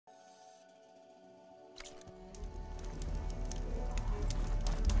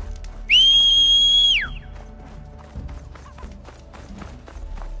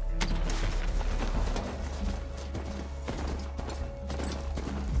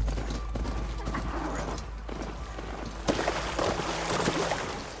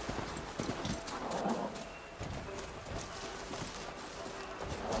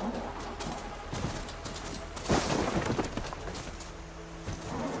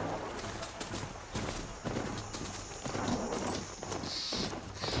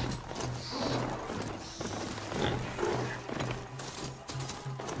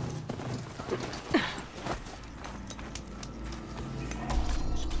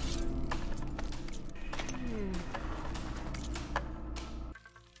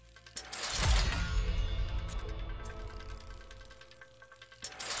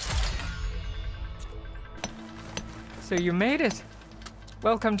So you made it.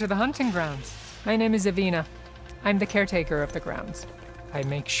 Welcome to the hunting grounds. My name is Avina. I'm the caretaker of the grounds. I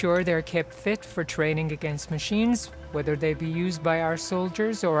make sure they're kept fit for training against machines, whether they be used by our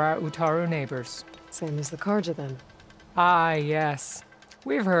soldiers or our Utaru neighbors. Same as the Karja, then. Ah, yes.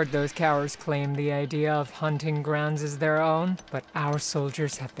 We've heard those cowards claim the idea of hunting grounds as their own, but our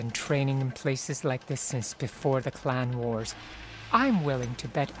soldiers have been training in places like this since before the clan wars. I'm willing to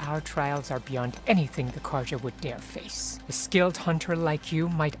bet our trials are beyond anything the Karja would dare face. A skilled hunter like you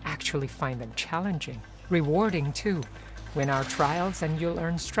might actually find them challenging. Rewarding, too. Win our trials and you'll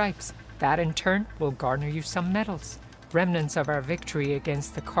earn stripes. That, in turn, will garner you some medals. Remnants of our victory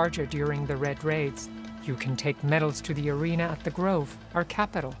against the Karja during the Red Raids. You can take medals to the arena at the Grove, our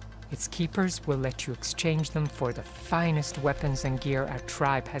capital. Its keepers will let you exchange them for the finest weapons and gear our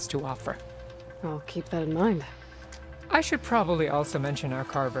tribe has to offer. I'll keep that in mind. I should probably also mention our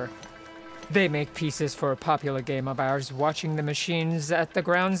carver. They make pieces for a popular game of ours. Watching the machines at the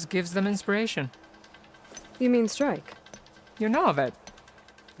grounds gives them inspiration. You mean strike? You know of it.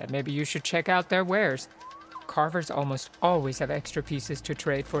 Then maybe you should check out their wares. Carvers almost always have extra pieces to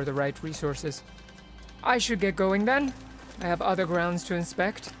trade for the right resources. I should get going then. I have other grounds to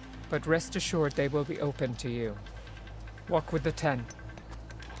inspect, but rest assured they will be open to you. Walk with the 10.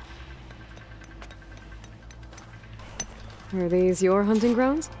 Are these your hunting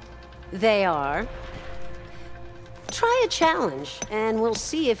grounds? They are. Try a challenge, and we'll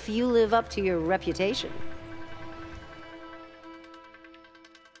see if you live up to your reputation.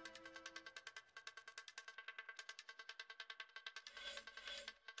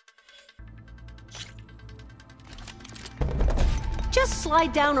 Just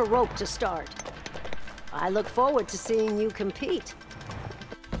slide down a rope to start. I look forward to seeing you compete.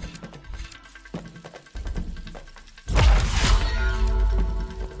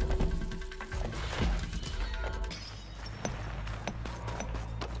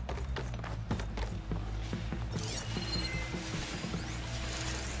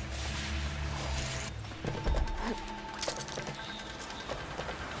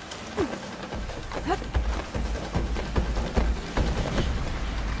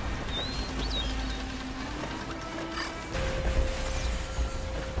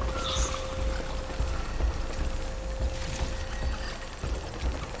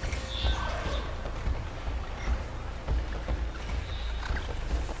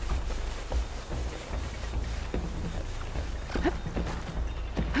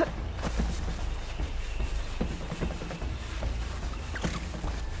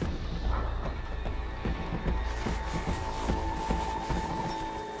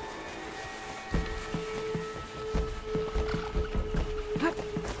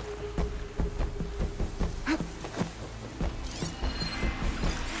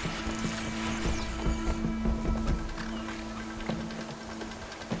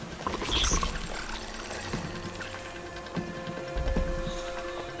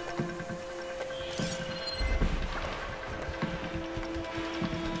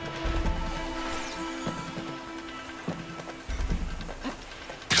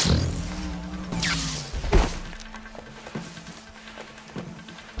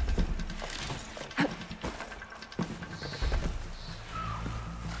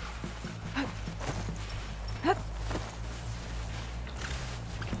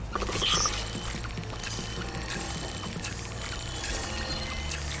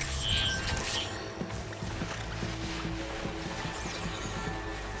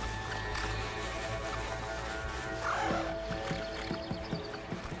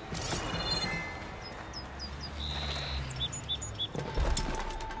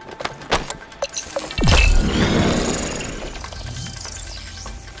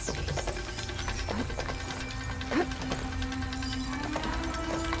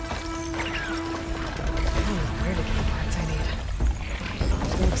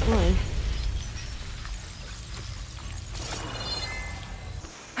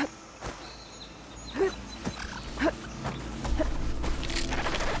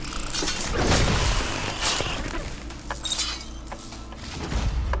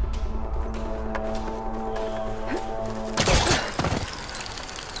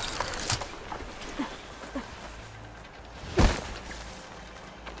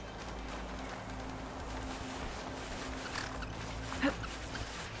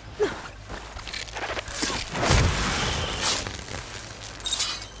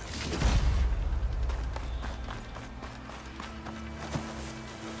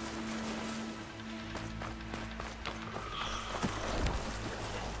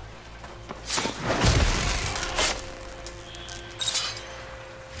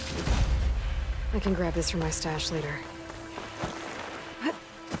 I can grab this from my stash later.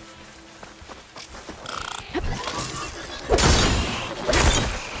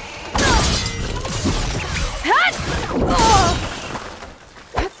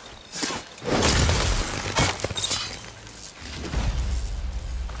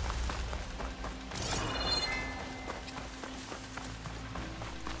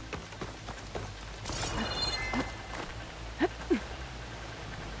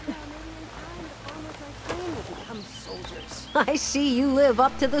 I see you live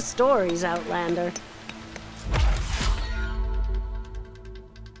up to the stories, Outlander.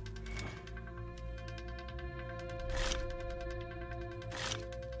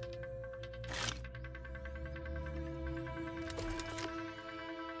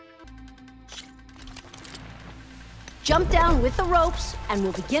 Jump down with the ropes, and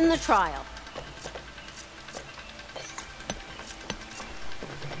we'll begin the trial.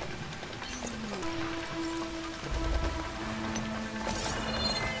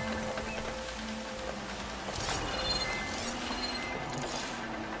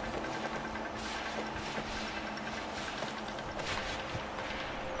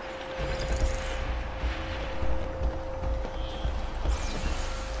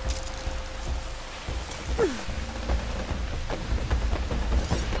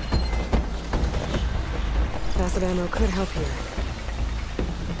 Acid ammo could help here.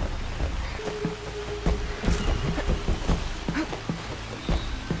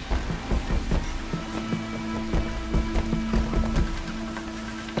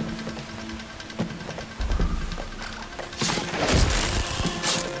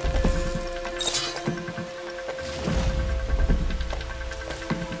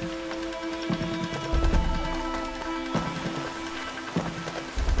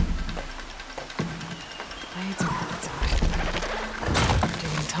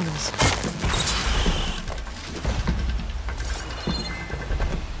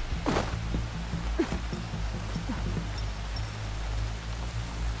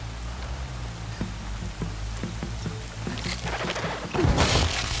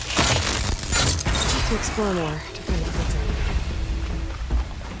 To explore more, to find the goods I need.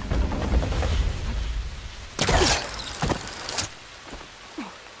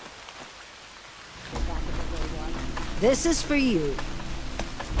 This is for you.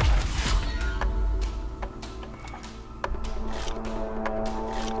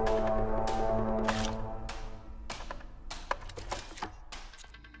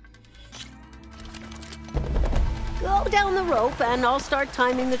 Go down the rope and I'll start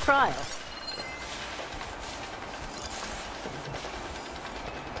timing the trial.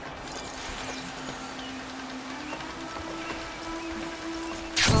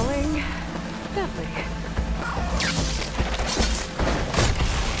 Falling that way.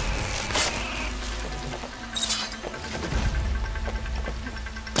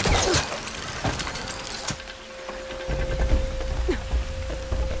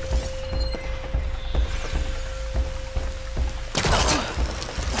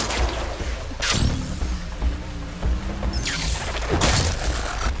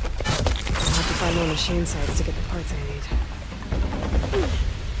 More machine sites to get the parts I need.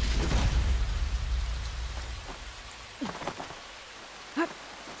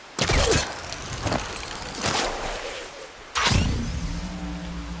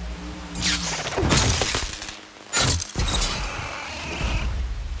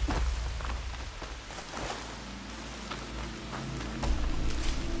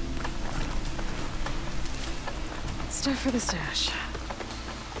 Stuff for the stash.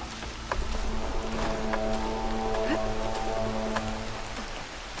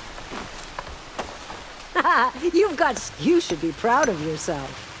 You should be proud of yourself.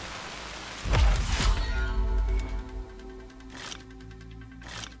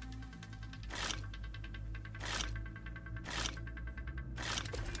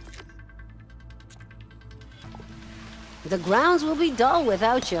 The grounds will be dull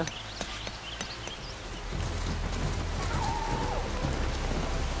without you.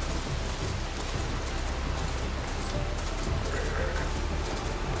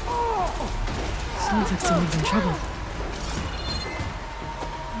 Sounds like someone's in trouble.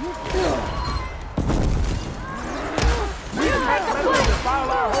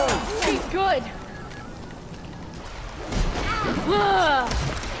 Be good.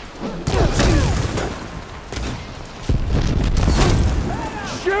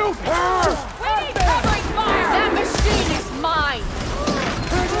 Shoot her! We need covering fire! That machine is mine!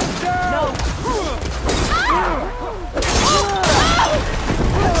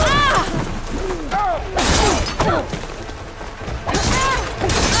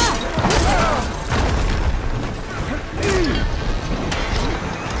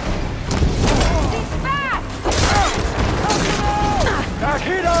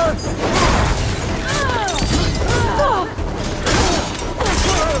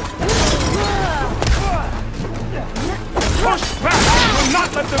 Push back! Do not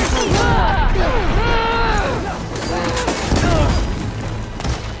let them through!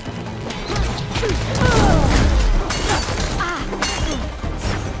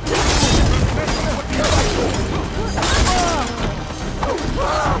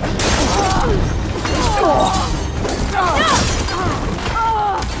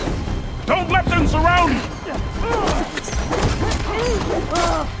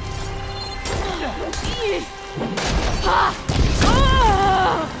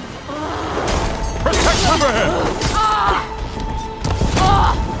 Protect Riverhead!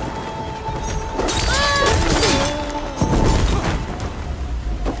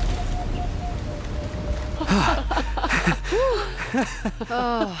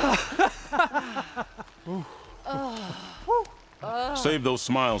 Save those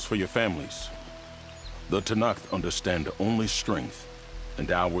smiles for your families. The Tanakh understand only strength,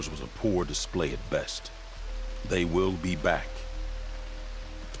 and ours was a poor display at best. They will be back.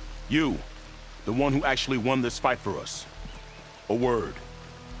 You, the one who actually won this fight for us. A word.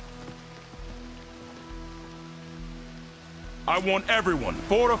 I want everyone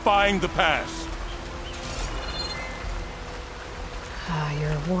fortifying the pass.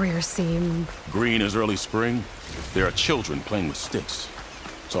 Your warriors seem... Green is early spring. There are children playing with sticks.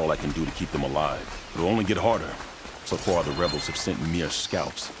 It's all I can do to keep them alive. It'll only get harder. So far, the rebels have sent mere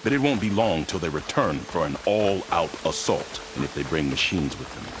scouts, but it won't be long till they return for an all-out assault, and if they bring machines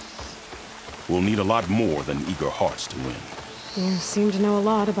with them. We'll need a lot more than eager hearts to win. You seem to know a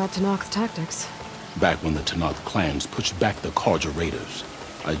lot about Tanakh's tactics. Back when the Tanakh clans pushed back the Karja raiders,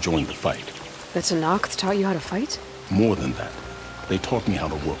 I joined the fight. The Tanakh taught you how to fight? More than that, they taught me how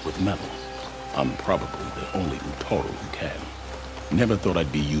to work with metal. I'm probably the only Utaru who can. Never thought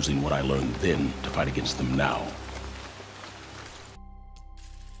I'd be using what I learned then to fight against them now.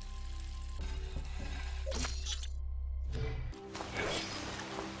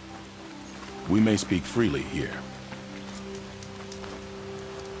 We may speak freely here.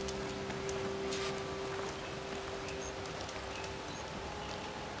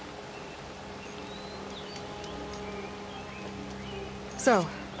 So,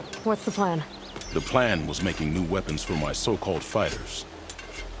 what's the plan? The plan was making new weapons for my so-called fighters.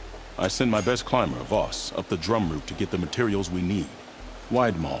 I send my best climber, Voss, up the drum route to get the materials we need.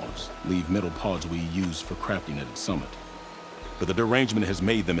 Wide maws leave metal pods we use for crafting at its summit. But the derangement has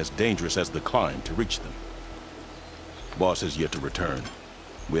made them as dangerous as the climb to reach them. Boss has yet to return.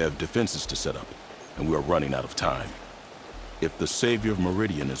 We have defenses to set up, and we are running out of time. If the Savior of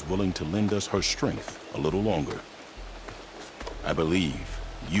Meridian is willing to lend us her strength a little longer, I believe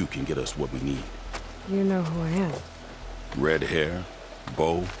you can get us what we need. You know who I am. Red hair,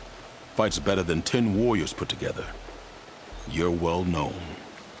 bow, fights better than 10 warriors put together. You're well known,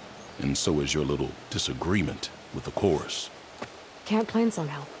 and so is your little disagreement with the chorus. Can't Plainsong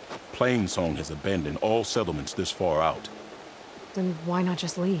help? Plainsong has abandoned all settlements this far out. Then why not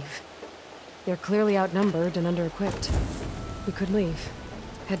just leave? They're clearly outnumbered and under-equipped. We could leave.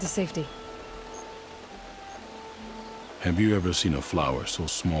 Head to safety. Have you ever seen a flower so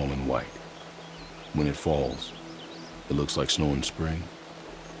small and white? When it falls, it looks like snow in spring.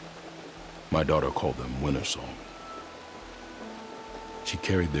 My daughter called them winter song. She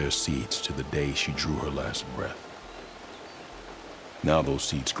carried their seeds to the day she drew her last breath. Now those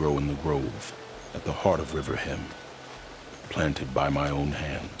seeds grow in the grove at the heart of River Hem, planted by my own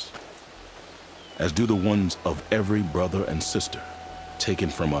hands, as do the ones of every brother and sister taken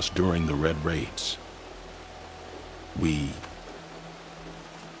from us during the Red Raids.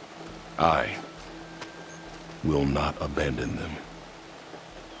 I will not abandon them.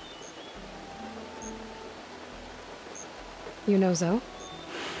 You know Zoe?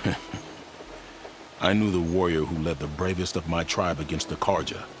 I knew the warrior who led the bravest of my tribe against the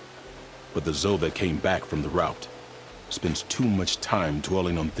Karja, but the Zoe that came back from the rout spends too much time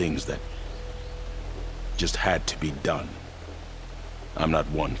dwelling on things that just had to be done. I'm not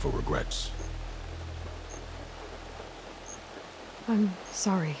one for regrets. I'm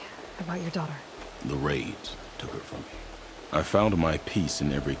sorry about your daughter. The raids took her from me. I found my peace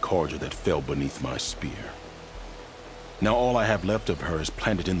in every Karja that fell beneath my spear. Now all I have left of her is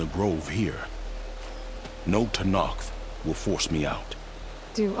planted in the grove here. No Tanakh will force me out.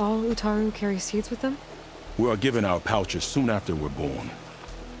 Do all Utaru carry seeds with them? We are given our pouches soon after we're born.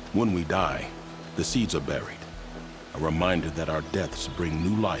 When we die, the seeds are buried. A reminder that our deaths bring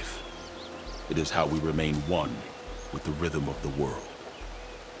new life. It is how we remain one with the rhythm of the world.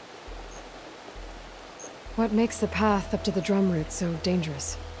 What makes the path up to the drum route so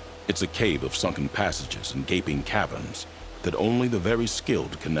dangerous? It's a cave of sunken passages and gaping caverns that only the very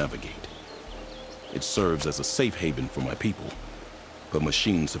skilled can navigate. It serves as a safe haven for my people, but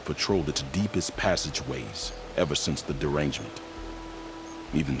machines have patrolled its deepest passageways ever since the derangement.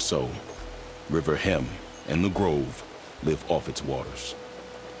 Even so, River Hem and the Grove live off its waters.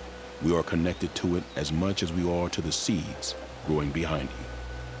 We are connected to it as much as we are to the seeds growing behind you.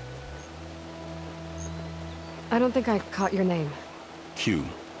 I don't think I caught your name. Q.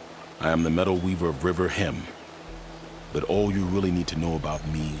 I am the Metal Weaver of River Hem. But all you really need to know about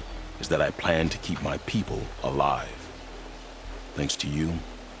me is that I plan to keep my people alive. Thanks to you,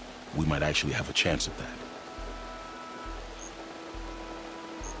 we might actually have a chance at that.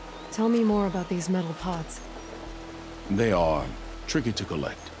 Tell me more about these metal pods. They are tricky to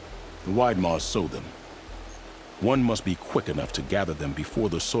collect. The wide maws sow them. One must be quick enough to gather them before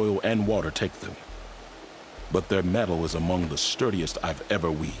the soil and water take them. But their metal is among the sturdiest I've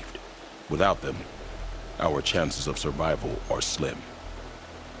ever weaved. Without them, our chances of survival are slim.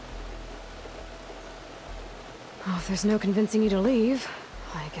 Oh, if there's no convincing you to leave,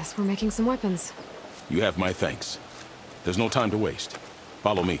 I guess we're making some weapons. You have my thanks. There's no time to waste.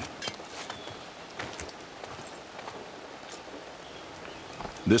 Follow me.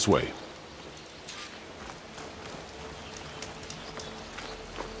 This way.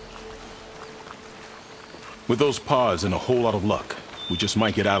 With those pods and a whole lot of luck, we just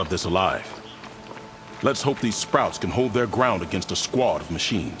might get out of this alive. Let's hope these sprouts can hold their ground against a squad of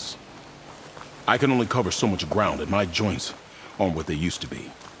machines. I can only cover so much ground, and my joints aren't what they used to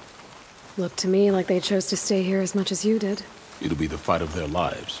be. Looked to me like they chose to stay here as much as you did. It'll be the fight of their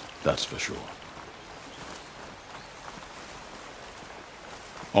lives, that's for sure.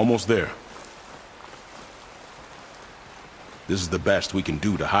 Almost there. This is the best we can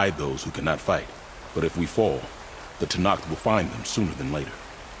do to hide those who cannot fight. But if we fall, the Tenakth will find them sooner than later.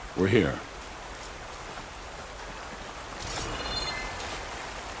 We're here.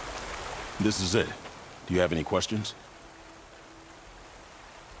 This is it. Do you have any questions?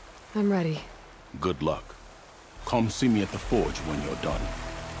 I'm ready. Good luck. Come see me at the forge when you're done.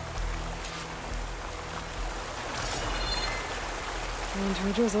 Into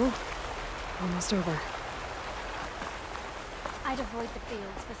a drizzle. Almost over. I'd avoid the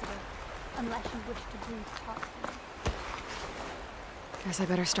fields, visitor, unless you wish to breathe toxins. Guess I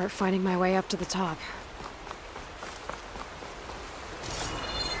better start finding my way up to the top.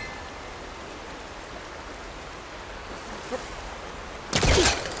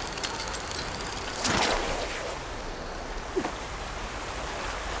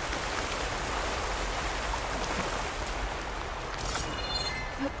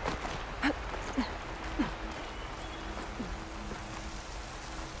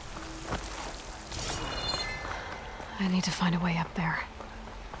 I need to find a way up there.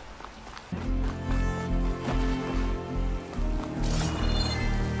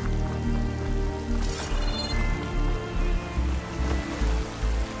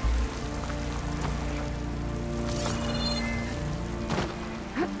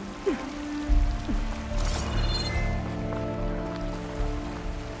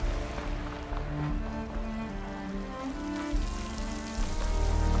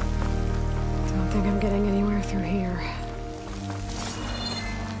 Don't think I'm getting anywhere through here.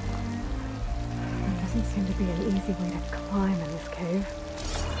 There doesn't seem to be an easy way to climb in this cave.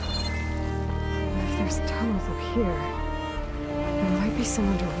 If there's tunnels up here, there might be some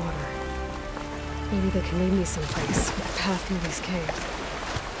underwater. Maybe they can lead me someplace with a path through these caves.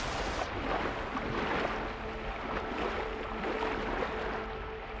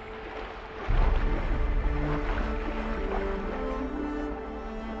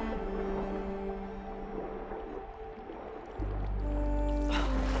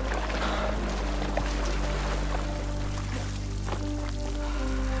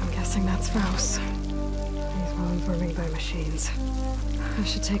 That's Faust. He's well burning by machines. I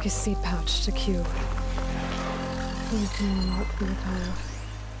should take his seed pouch to Q. Please do not through the path.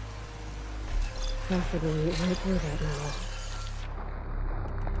 Acid will eat right through that now.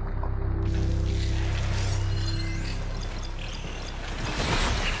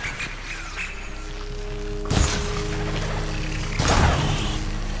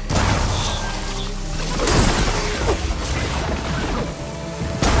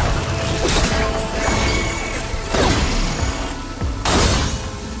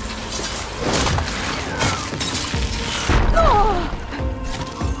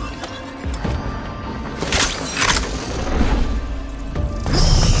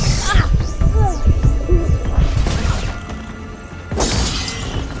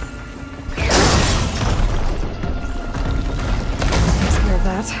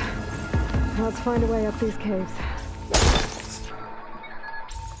 Let's find a way up these caves.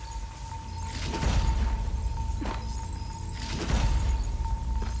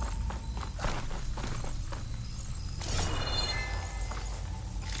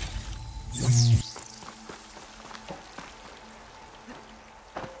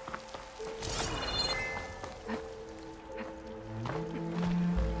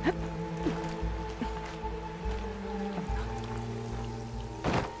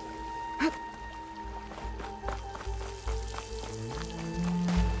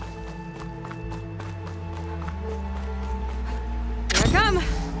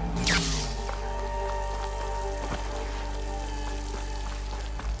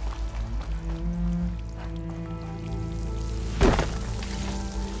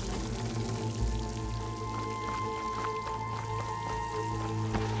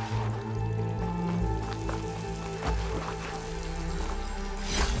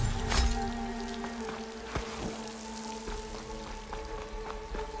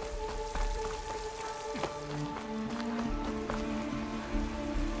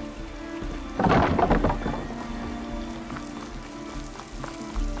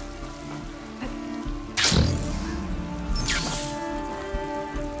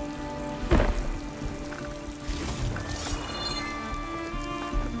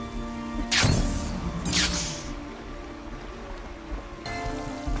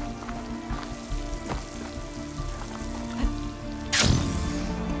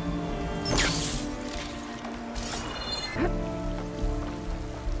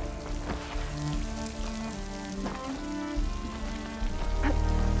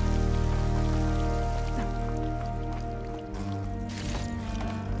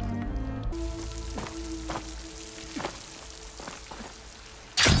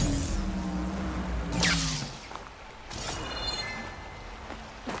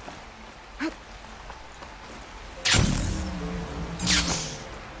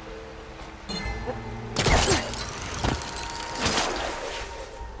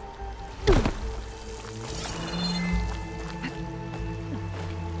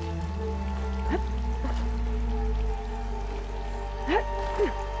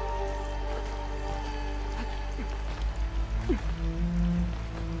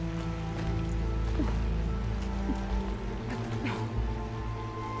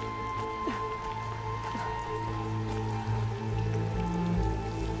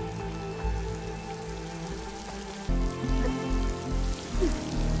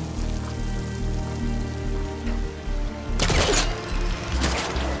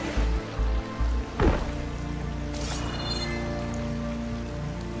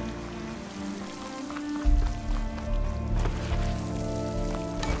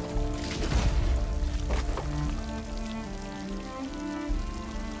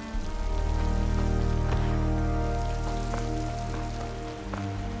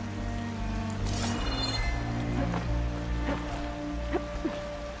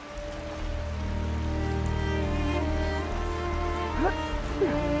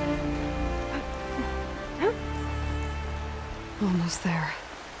 Almost there.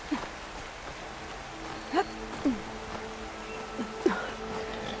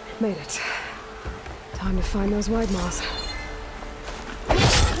 Made it. Time to find those wide maws.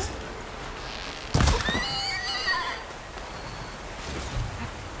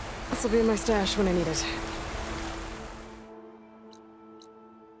 This'll be in my stash when I need it.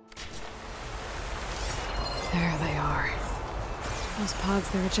 There they are. Those pods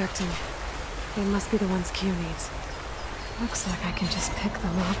they're ejecting. They must be the ones Q needs. Looks like I can just pick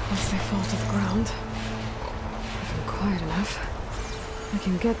them up once they fall to the ground. If I'm quiet enough, I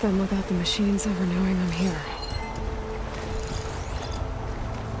can get them without the machines ever knowing I'm here.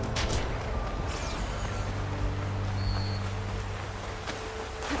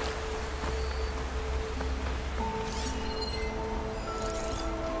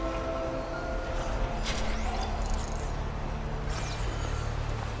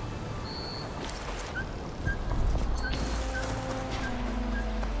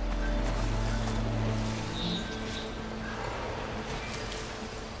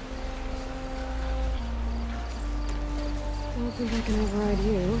 I don't think I can override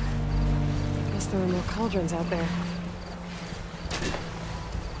you. Guess there are more cauldrons out there.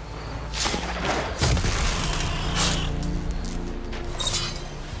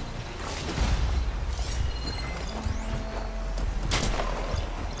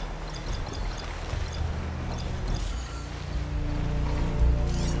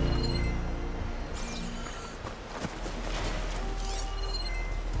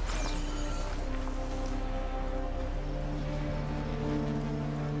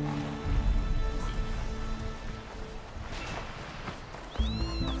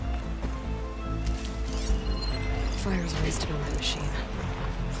 Fire's wasted on my machine.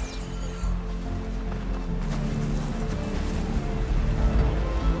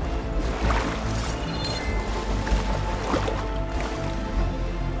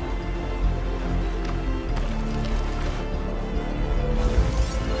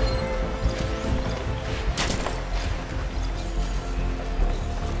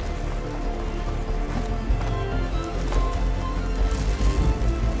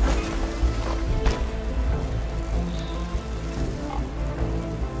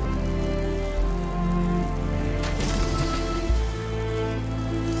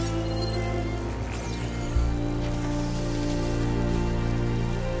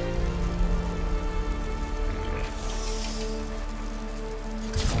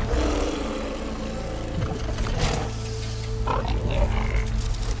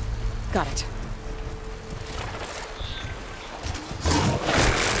 Got it.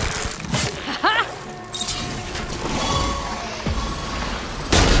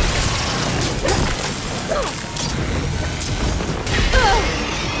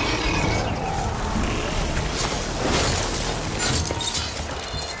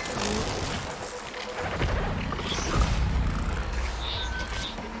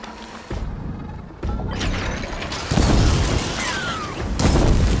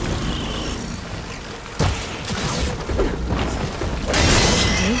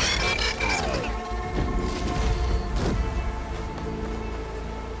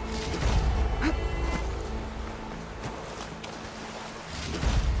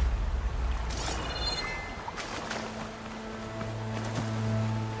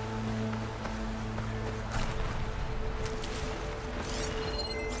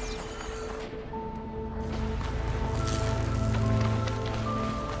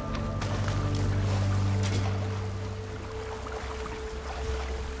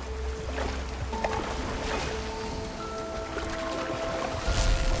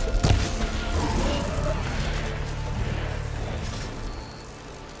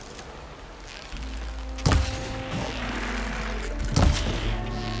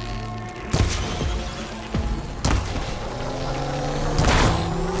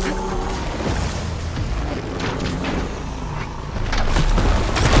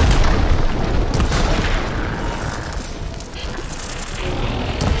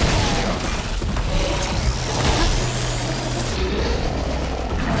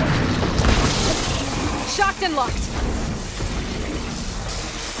 And locked.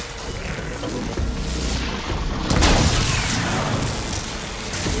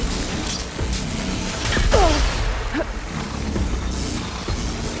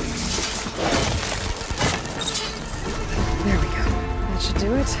 There we go. That should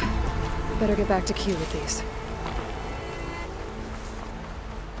do it. Better get back to Q with these.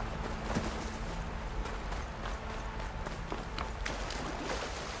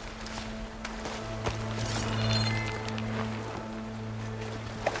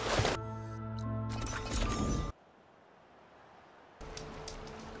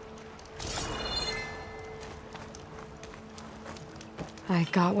 I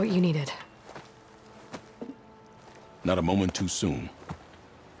got what you needed. Not a moment too soon.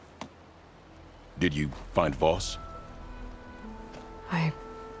 Did you find Voss? I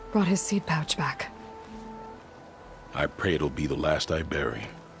brought his seed pouch back. I pray it'll be the last I bury.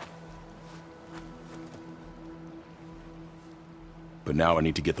 But now I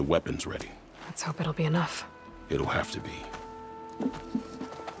need to get the weapons ready. Let's hope it'll be enough. It'll have to be.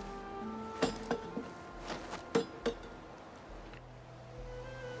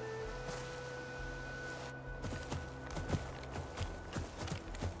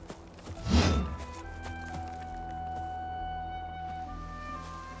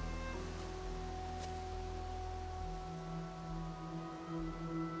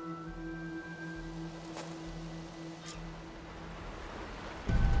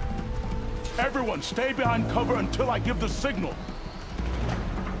 Everyone, stay behind cover until I give the signal.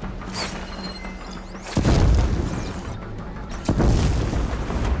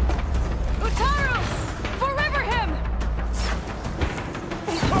 Utaru! Forever him!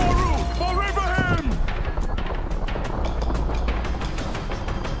 Utaru! Forever him!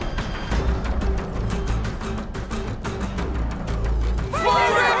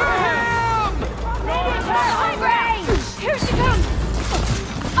 Forever him! High range! Here she comes!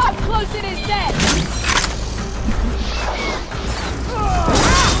 Up close it is dead!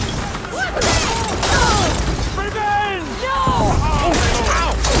 Revenge! No!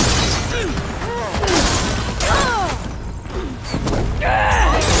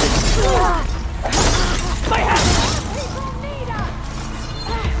 My hat! People need us!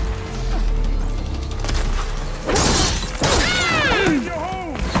 You're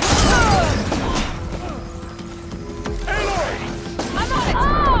home! Aloy! I'm on it!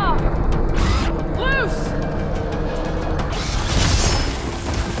 Loose!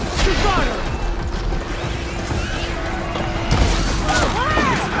 Got it!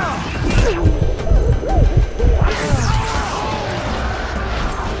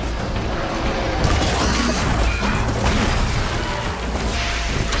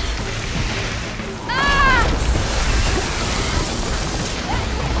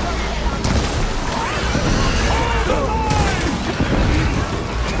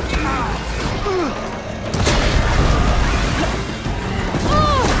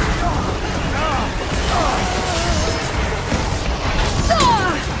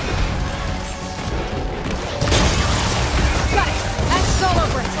 That's all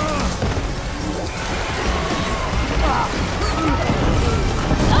over it!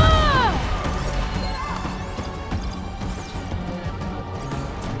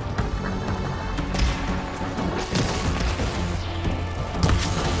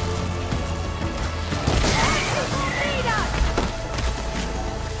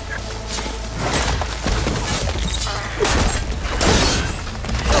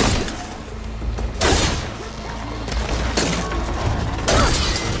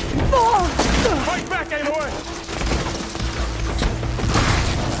 Fight back, Aloy!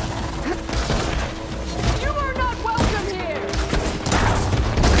 You are not welcome here!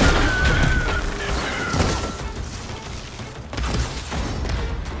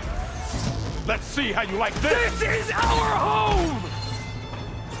 Let's see how you like this! This is our home!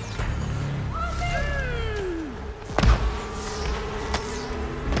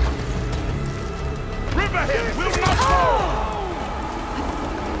 Riverhead will not fall!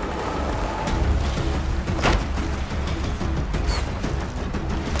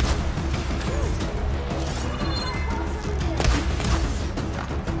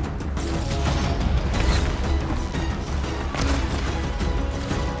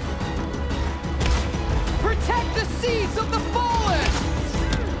 Protect the seeds of the fallen!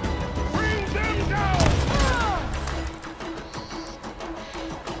 Bring them down!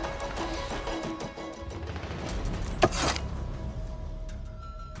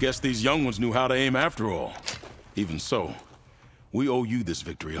 Guess these young ones knew how to aim after all. Even so, we owe you this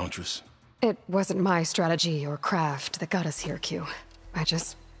victory, Huntress. It wasn't my strategy or craft that got us here, Q. I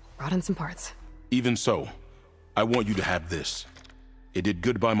just brought in some parts. Even so, I want you to have this. It did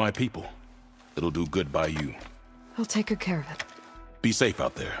good by my people. It'll do good by you. I'll take good care of it. Be safe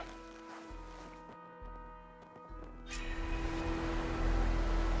out there.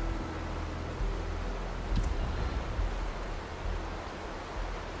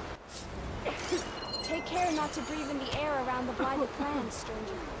 Take care not to breathe in the air around the blighted lands,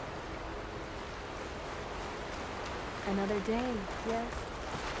 stranger. Another day, yes.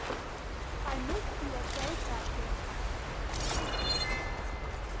 I miss the place back here.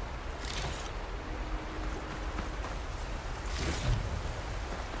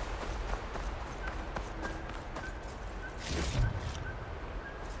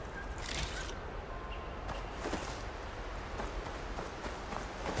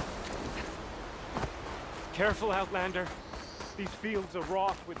 Careful, Outlander. These fields are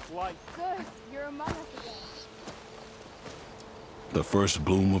wrought with blight. Good, you're among us again. The first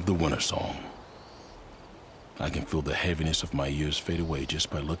bloom of the winter song. I can feel the heaviness of my years fade away just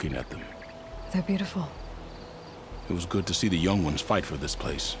by looking at them. They're beautiful. It was good to see the young ones fight for this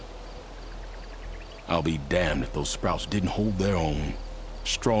place. I'll be damned if those sprouts didn't hold their own,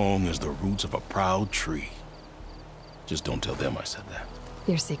 strong as the roots of a proud tree. Just don't tell them I said that.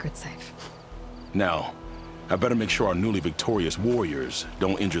 Your secret's safe. Now, I better make sure our newly victorious warriors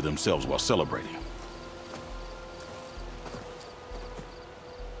don't injure themselves while celebrating.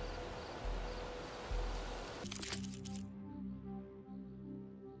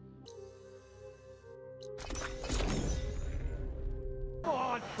 Come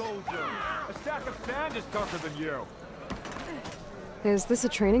on, soldier! A stack of sand is tougher than you. Is this a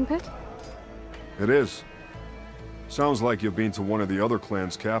training pit? It is. Sounds like you've been to one of the other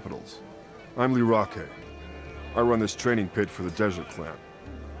clan's capitals. I'm Lirake. I run this training pit for the Desert Clan.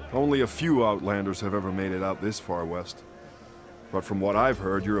 Only a few Outlanders have ever made it out this far west. But from what I've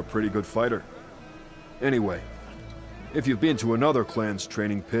heard, you're a pretty good fighter. Anyway, if you've been to another clan's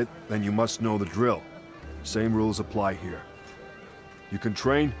training pit, then you must know the drill. Same rules apply here. You can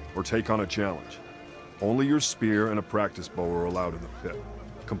train or take on a challenge. Only your spear and a practice bow are allowed in the pit.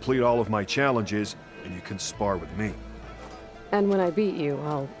 Complete all of my challenges, and you can spar with me. And when I beat you,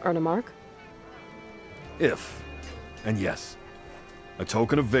 I'll earn a mark? If. And yes. A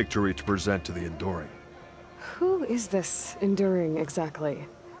token of victory to present to the Enduring. Who is this Enduring exactly?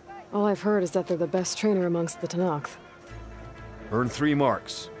 All I've heard is that they're the best trainer amongst the Tenakth. Earn 3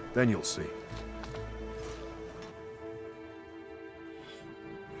 marks, then you'll see.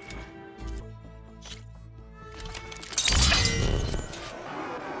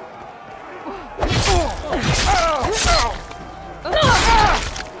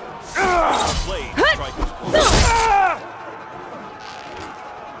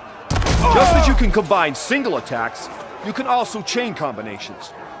 Just as you can combine single attacks, you can also chain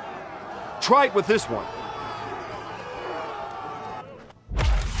combinations. Try it with this one.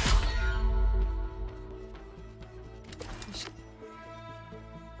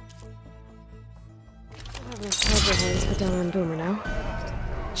 I have enough tiger horns for Della and Boomer now.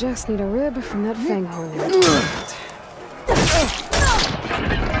 Just need a rib from that fang horn.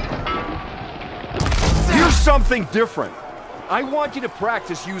 Here's something different. I want you to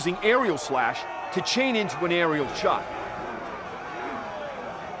practice using aerial slash to chain into an aerial shot.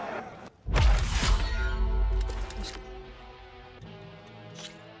 I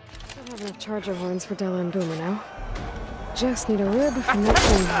have enough charger horns for Della and Boomer now. Just need a rib from that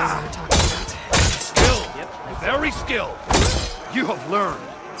fang horn we were talking about. Skilled. Yep. Very skilled. You have learned.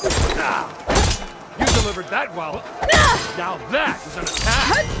 You delivered that well. Now that is an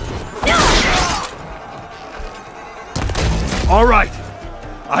attack. All right.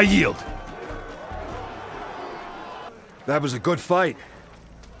 I yield. That was a good fight.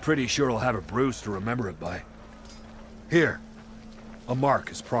 Pretty sure I'll have a bruise to remember it by. Here. A mark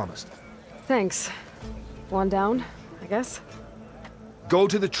as promised. Thanks. One down, I guess? Go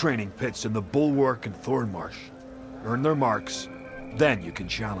to the training pits in the Bulwark and Thornmarsh. Earn their marks. Then you can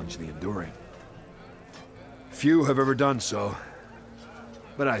challenge the Enduring. Few have ever done so.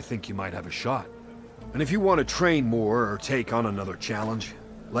 But I think you might have a shot. And if you want to train more or take on another challenge,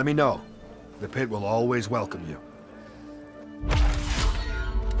 let me know. The pit will always welcome you.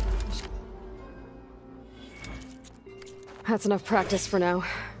 That's enough practice for now.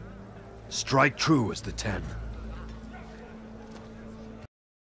 Strike true as the 10.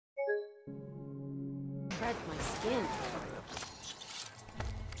 Shred my skin.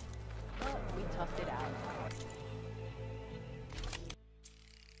 But we toughed it out.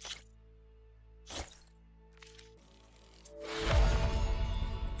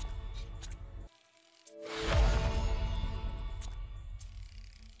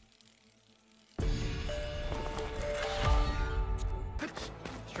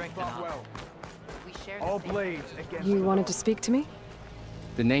 Well. We share All the same. blades against You wanted to speak to me?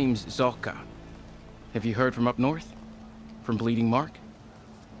 The name's Zolka. Have you heard from up north? From Bleeding Mark?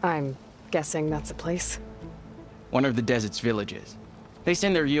 I'm guessing that's a place. One of the desert's villages. They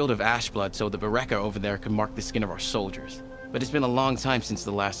send their yield of ash blood so the Bereka over there can mark the skin of our soldiers. But it's been a long time since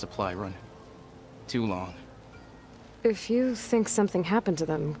the last supply run. Too long. If you think something happened to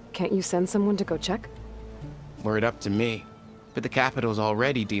them, can't you send someone to go check? Were it up to me. But the capital's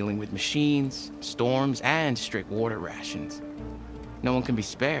already dealing with machines, storms, and strict water rations. No one can be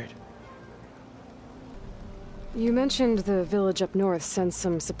spared. You mentioned the village up north sends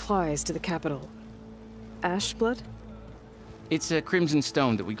some supplies to the capital. Ash blood? It's a crimson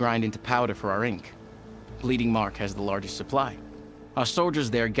stone that we grind into powder for our ink. Bleeding Mark has the largest supply. Our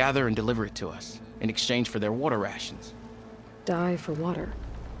soldiers there gather and deliver it to us, in exchange for their water rations. Die for water.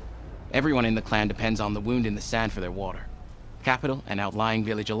 Everyone in the clan depends on the Wound in the Sand for their water. Capital and outlying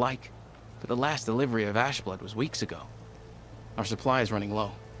village alike. But the last delivery of Ashblood was weeks ago. Our supply is running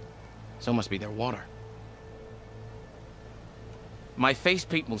low. So must be their water. My face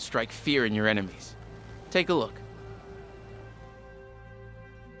paint will strike fear in your enemies. Take a look.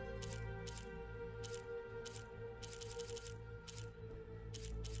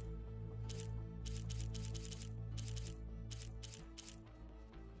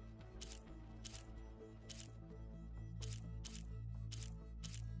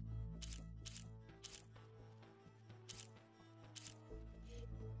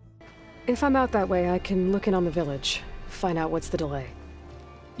 If I'm out that way, I can look in on the village. Find out what's the delay.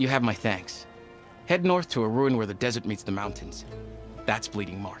 You have my thanks. Head north to a ruin where the desert meets the mountains. That's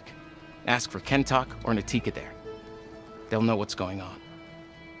Bleeding Mark. Ask for Kentok or Natika there. They'll know what's going on.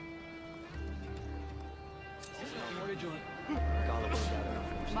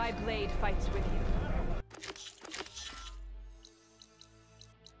 My blade fights with you.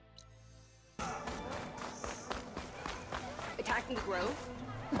 Attacking the grove?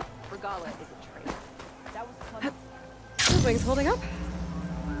 Regala is a traitor. That was fun. Shieldwing's holding up?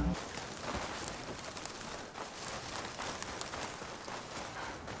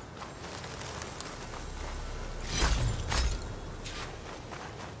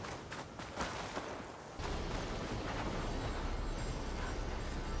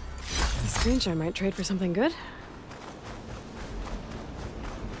 This screenshot might trade for something good.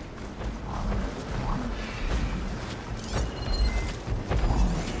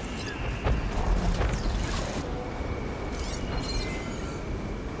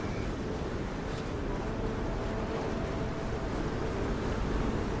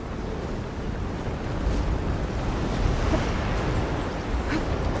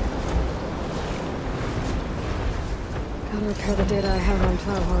 Gotta repair the data I have on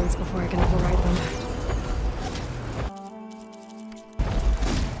plowhorns before I can overwrite them.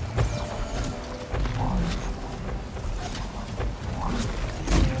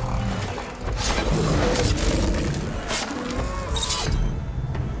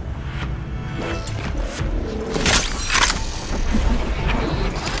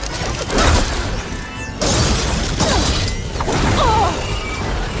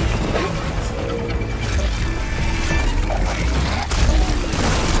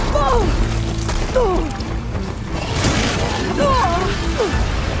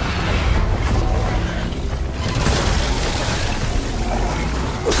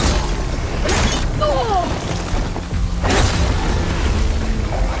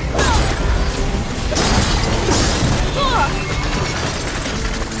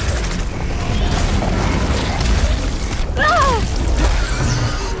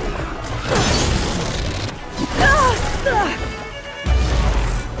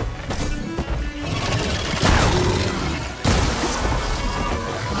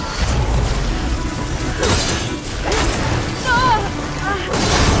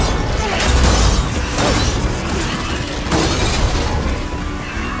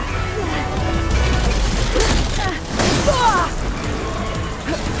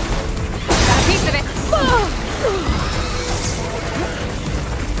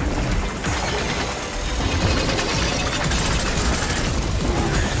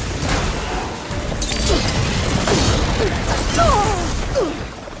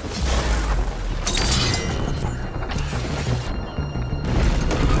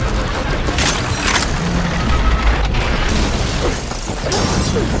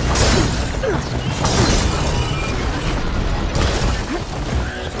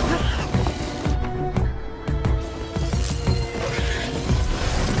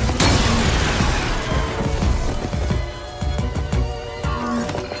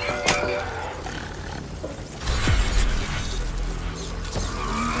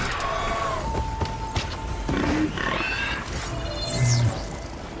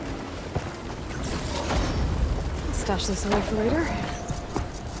 Stash this away for later.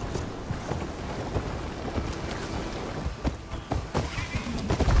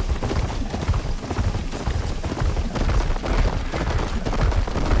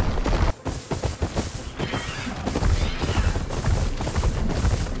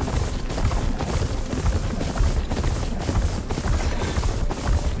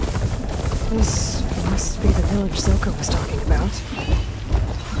 This must be the village Zoko was talking about.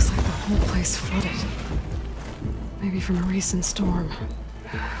 Looks like the whole place flooded. Maybe from a recent storm.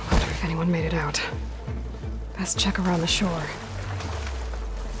 Wonder if anyone made it out. Best check around the shore.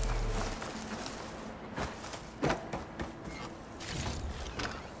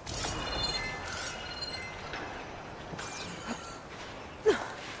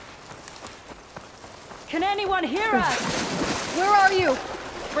 Can anyone hear us? Where are you?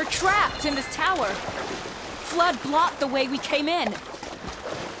 We're trapped in this tower. Flood blocked the way we came in.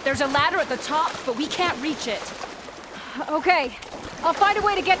 There's a ladder at the top, but we can't reach it. Okay, I'll find a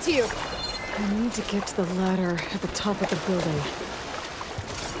way to get to you. I need to get to the ladder at the top of the building.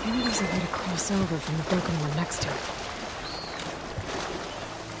 Maybe there's a way to cross over from the broken one next to it.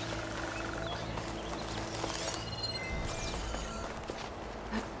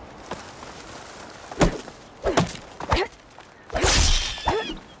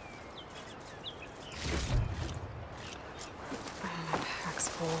 Pack's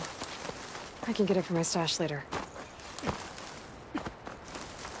full. I can get it from my stash later.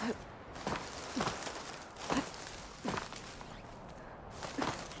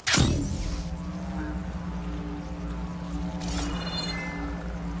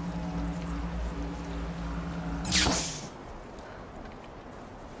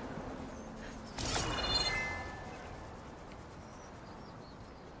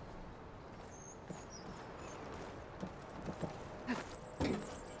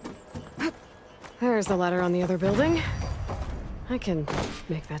 There's the ladder on the other building. I can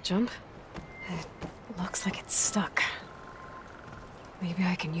make that jump. It looks like it's stuck. Maybe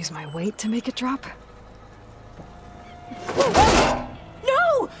I can use my weight to make it drop?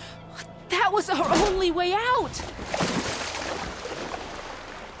 No! That was our only way out!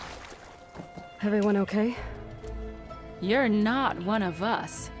 Everyone okay? You're not one of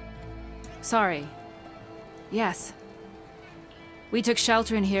us. Sorry. Yes. We took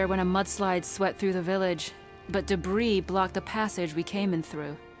shelter in here when a mudslide swept through the village, but debris blocked the passage we came in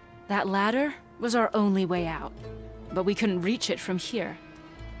through. That ladder was our only way out, but we couldn't reach it from here.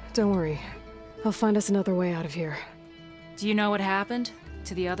 Don't worry. I'll find us another way out of here. Do you know what happened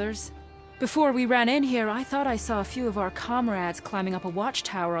to the others? Before we ran in here, I thought I saw a few of our comrades climbing up a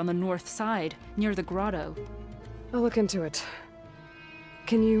watchtower on the north side, near the grotto. I'll look into it.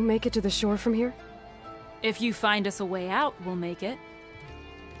 Can you make it to the shore from here? If you find us a way out, we'll make it.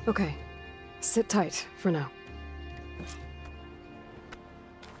 Okay. Sit tight for now.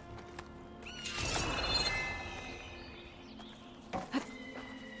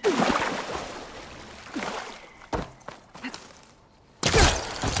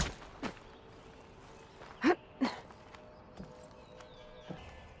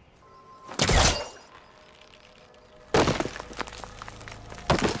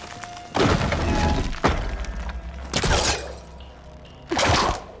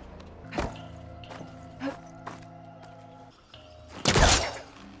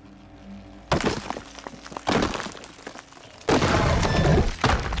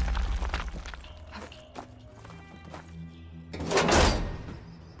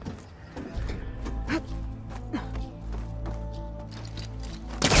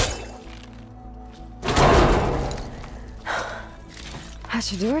 That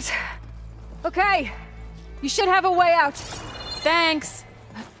should do it. Okay! You should have a way out! Thanks!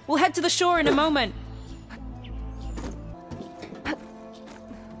 We'll head to the shore in a moment.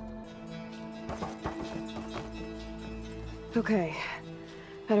 Okay.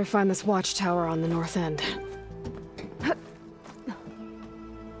 Better find this watchtower on the north end.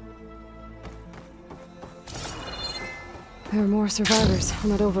 There are more survivors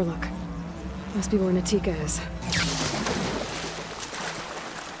on that overlook. Must be where Natika is.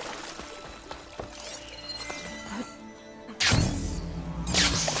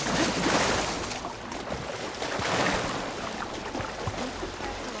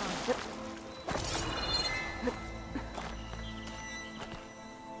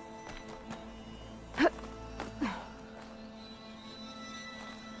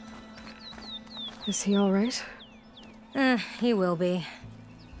 Is he all right? He will be.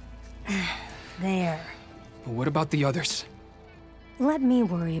 There. But what about the others? Let me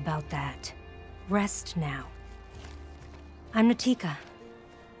worry about that. Rest now. I'm Natika.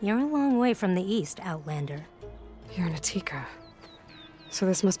 You're a long way from the east, Outlander. You're Natika. So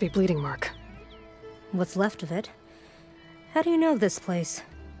this must be Bleeding Mark. What's left of it? How do you know this place?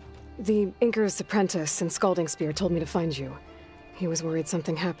 The Inker's apprentice in Scalding Spear told me to find you. He was worried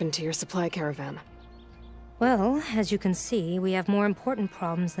something happened to your supply caravan. Well, as you can see, we have more important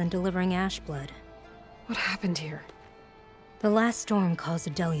problems than delivering Ashblood. What happened here? The last storm caused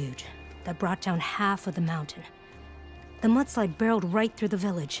a deluge that brought down half of the mountain. The mudslide barreled right through the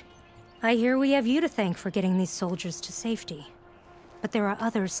village. I hear we have you to thank for getting these soldiers to safety. But there are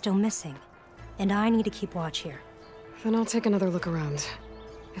others still missing, and I need to keep watch here. Then I'll take another look around.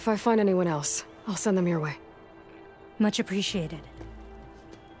 If I find anyone else, I'll send them your way. Much appreciated.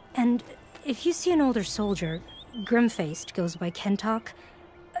 And if you see an older soldier, grim-faced, goes by Kentok,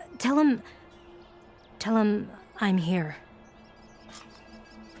 tell him... Tell him I'm here.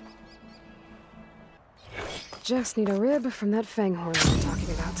 Just need a rib from that fang horn we were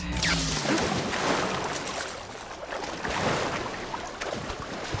talking about.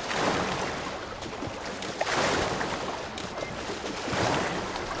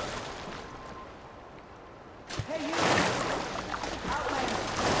 Hey, you! Outlander!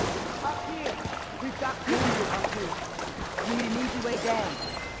 Up here! We've got danger up here. You need an easy way down.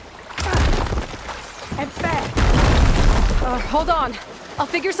 And fast! Hold on. I'll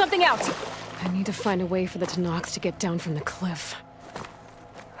figure something out. I need to find a way for the Tanox to get down from the cliff.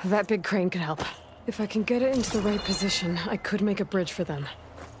 That big crane could help. If I can get it into the right position, I could make a bridge for them.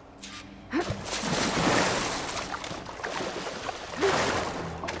 That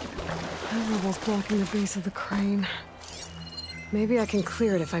level's blocking the base of the crane. Maybe I can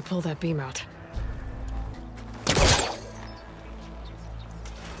clear it if I pull that beam out.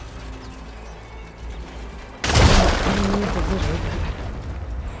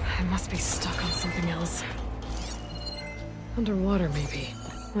 I must be stuck on something else. Underwater, maybe.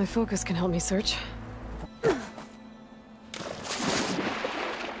 My focus can help me search.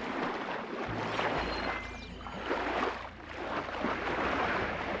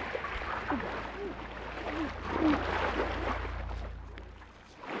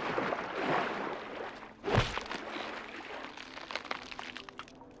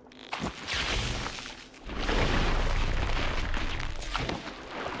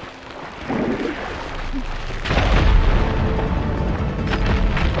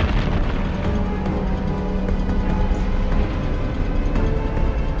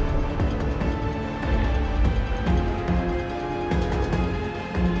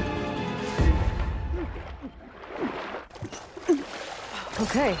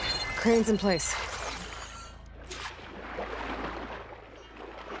 Okay, crane's in place.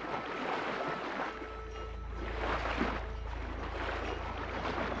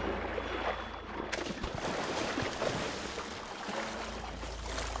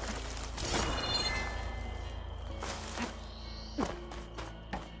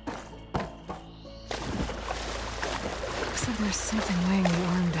 Looks like there's something weighing the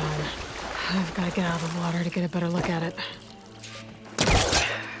arm down. I've got to get out of the water to get a better look at it.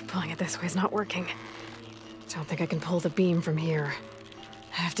 Pulling it this way is not working. Don't think I can pull the beam from here.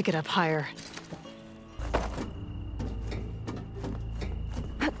 I have to get up higher.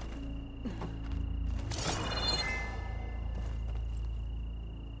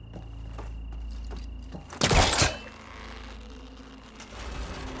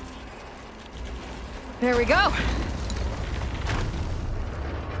 There we go!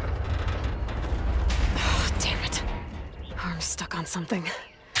 Oh, damn it. Arm's stuck on something.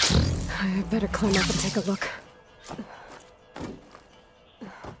 I better climb up and take a look.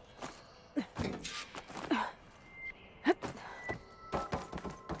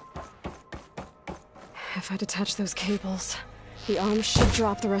 If I detach those cables, the arm should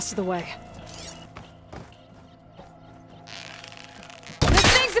drop the rest of the way. This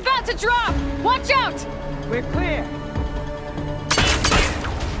thing's about to drop! Watch out! We're clear!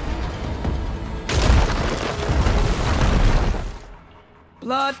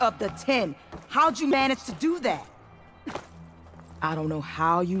 Blood of the 10. How'd you manage to do that? I don't know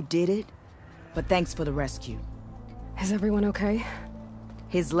how you did it, but thanks for the rescue. Is everyone okay?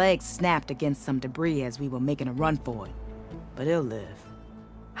 His legs snapped against some debris as we were making a run for it, but he'll live.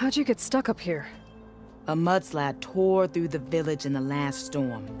 How'd you get stuck up here? A mudslide tore through the village in the last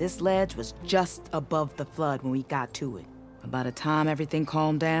storm. This ledge was just above the flood when we got to it. But by the time everything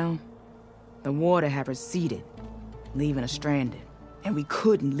calmed down, the water had receded, leaving us stranded. And we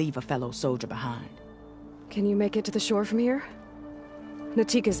couldn't leave a fellow soldier behind. Can you make it to the shore from here?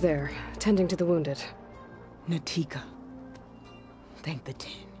 Natika's there, tending to the wounded. Natika. Thank the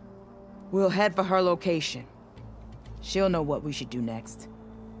 10. We'll head for her location. She'll know what we should do next.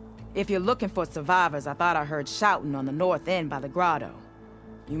 If you're looking for survivors, I thought I heard shouting on the north end by the grotto.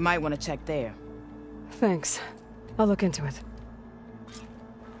 You might want to check there. Thanks. I'll look into it.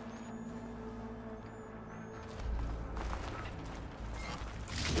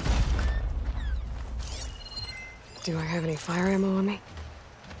 Do I have any fire ammo on me?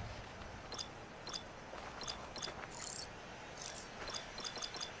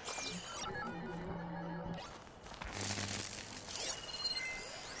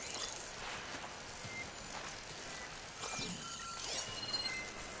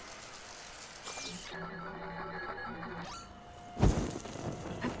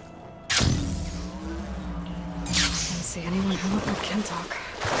 Can't see anyone who look like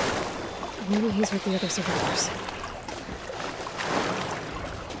Kentok. Maybe he's with the other survivors.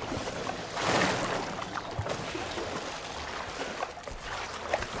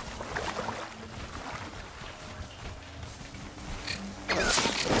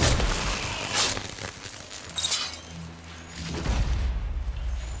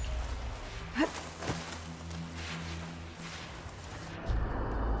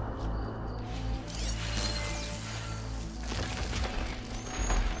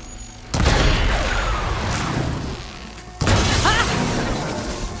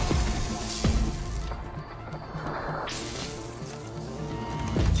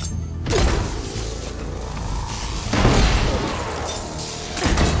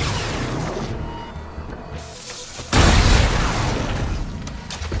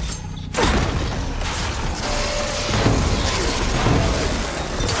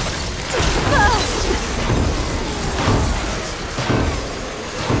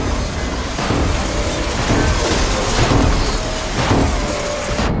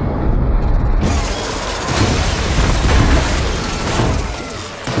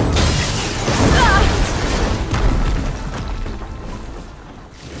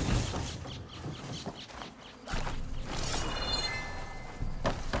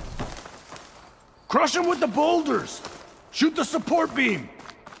 Crush him with the boulders! Shoot the support beam!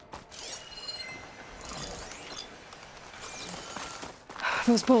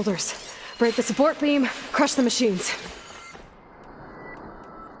 Those boulders. Break the support beam, crush the machines.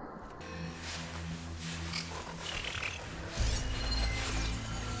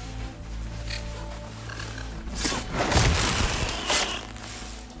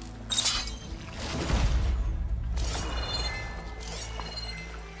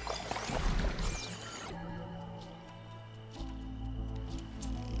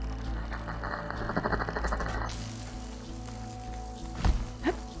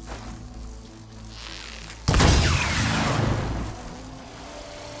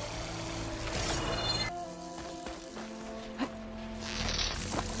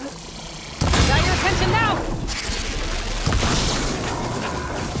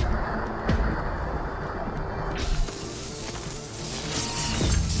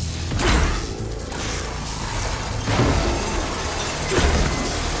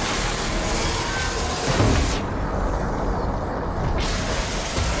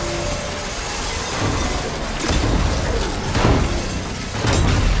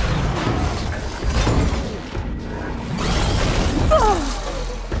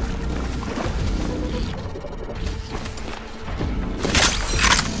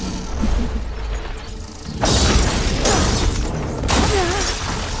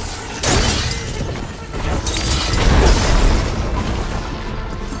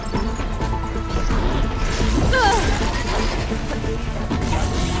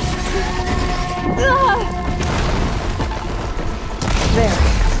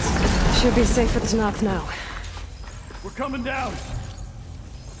 Should be safe at the north now. We're coming down!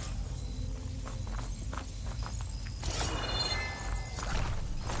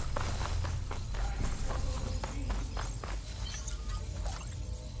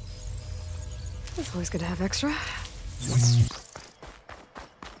 It's always good to have extra.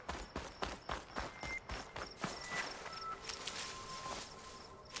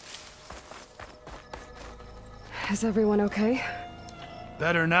 Is everyone okay?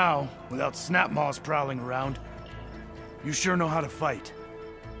 Better now, without snapmaws prowling around. You sure know how to fight.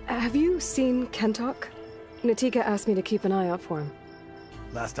 Have you seen Kentok? Natika asked me to keep an eye out for him.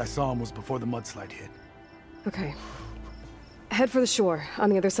 Last I saw him was before the mudslide hit. Okay. Head for the shore,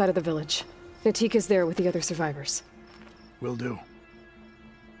 on the other side of the village. Natika's there with the other survivors. Will do.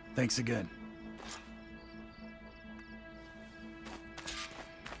 Thanks again.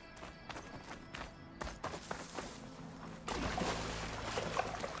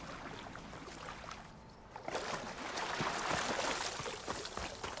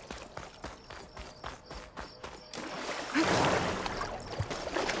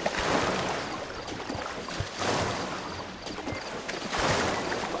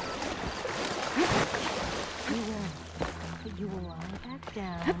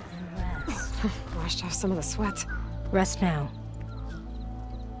 Washed off some of the sweat. Rest now.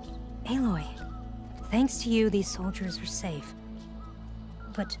 Aloy, thanks to you, these soldiers are safe.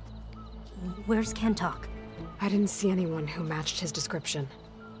 But where's Kentok? I didn't see anyone who matched his description.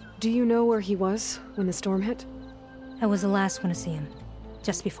 Do you know where he was when the storm hit? I was the last one to see him,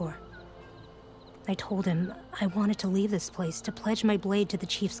 just before. I told him I wanted to leave this place to pledge my blade to the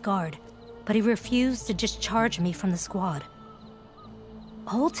Chief's guard, but he refused to discharge me from the squad.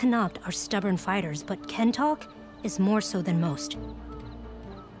 All Tanapt are stubborn fighters, but Kentok is more so than most.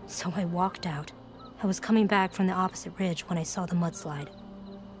 So I walked out. I was coming back from the opposite ridge when I saw the mudslide.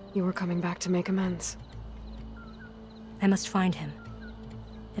 You were coming back to make amends. I must find him.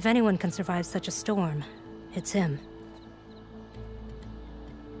 If anyone can survive such a storm, it's him.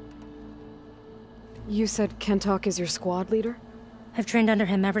 You said Kentok is your squad leader? I've trained under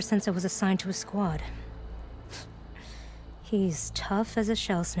him ever since I was assigned to a squad. He's tough as a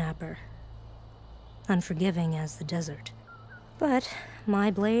shell snapper. Unforgiving as the desert. But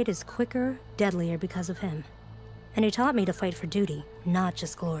my blade is quicker, deadlier because of him. And he taught me to fight for duty, not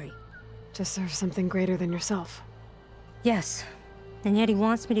just glory. To serve something greater than yourself. Yes, and yet he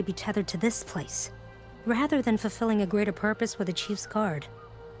wants me to be tethered to this place, rather than fulfilling a greater purpose with the Chief's guard.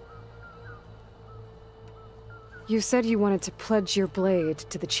 You said you wanted to pledge your blade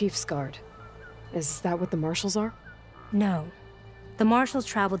to the Chief's guard. Is that what the Marshals are? No. The Marshals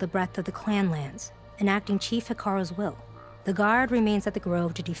travel the breadth of the clan lands, enacting Chief Hikaru's will. The guard remains at the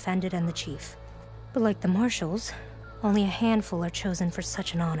Grove to defend it and the Chief. But like the Marshals, only a handful are chosen for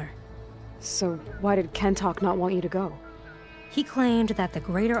such an honor. So why did Kentok not want you to go? He claimed that the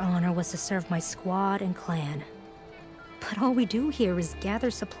greater honor was to serve my squad and clan. But all we do here is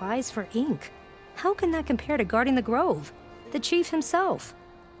gather supplies for ink. How can that compare to guarding the Grove? The Chief himself.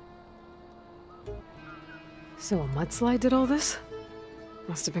 So a mudslide did all this?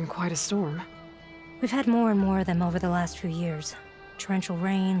 Must have been quite a storm. We've had more and more of them over the last few years. Torrential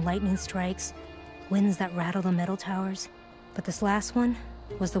rain, lightning strikes, winds that rattle the metal towers. But this last one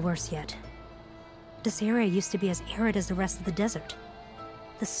was the worst yet. This area used to be as arid as the rest of the desert.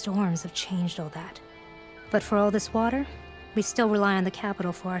 The storms have changed all that. But for all this water, we still rely on the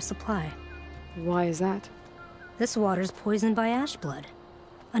capital for our supply. Why is that? This water's poisoned by ash blood.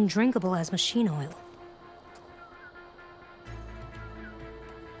 Undrinkable as machine oil.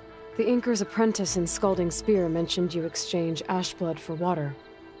 The Inker's apprentice in Scalding Spear mentioned you exchange ash blood for water.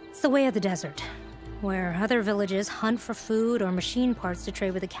 It's the way of the desert. Where other villages hunt for food or machine parts to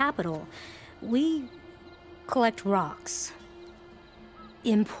trade with the capital, we collect rocks.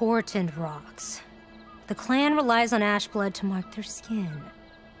 Important rocks. The clan relies on ash blood to mark their skin.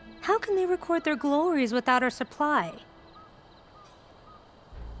 How can they record their glories without our supply?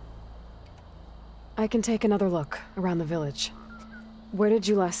 I can take another look around the village. Where did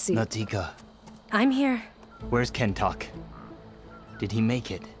you last see? Natika. I'm here. Where's Kentok? Did he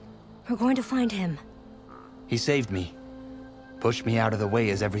make it? We're going to find him. He saved me. Pushed me out of the way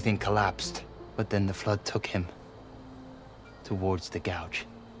as everything collapsed. But then the flood took him. Towards the gouge.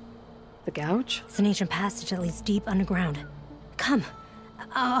 The gouge? It's an ancient passage that leads deep underground. Come.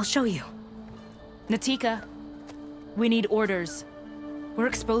 I'll show you. Natika, we need orders. We're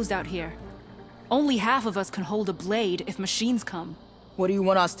exposed out here. Only half of us can hold a blade if machines come. What do you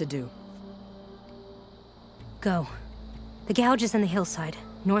want us to do? Go. The gouge is in the hillside,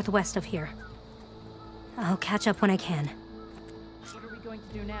 northwest of here. I'll catch up when I can. What are we going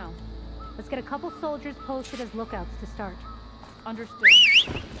to do now? Let's get a couple soldiers posted as lookouts to start. Understood.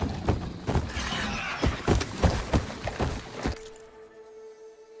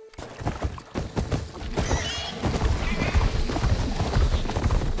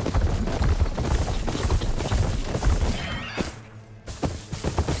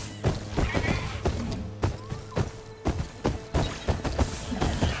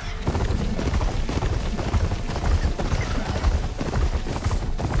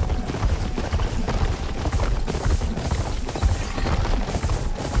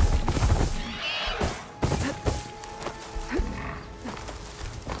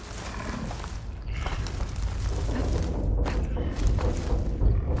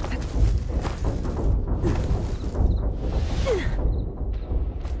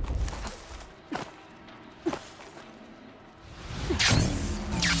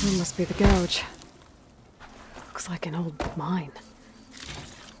 That must be the gouge. Looks like an old mine.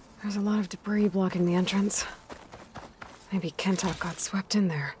 There's a lot of debris blocking the entrance. Maybe Kentok got swept in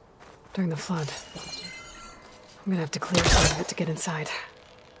there during the flood. I'm gonna have to clear some of it to get inside.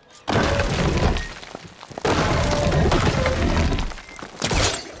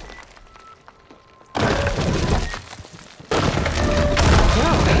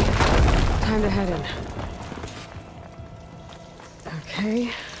 Time to head in.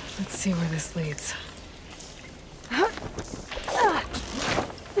 Okay, let's see where this leads.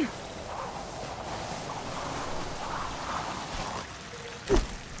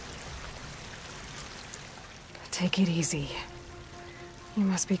 Take it easy. You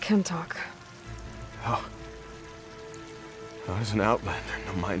must be Kentok. Oh. I was an outlander,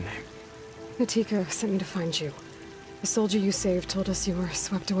 no my name. Natika sent me to find you. The soldier you saved told us you were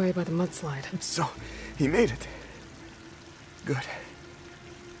swept away by the mudslide. So, he made it. Good.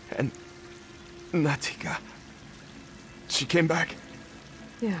 And Natika, she came back?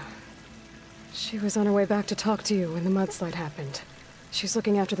 Yeah. She was on her way back to talk to you when the mudslide happened. She's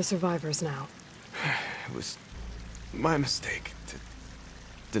looking after the survivors now. It was my mistake to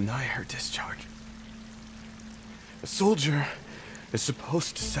deny her discharge. A soldier is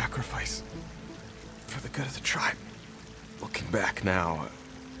supposed to sacrifice for the good of the tribe. Looking back now,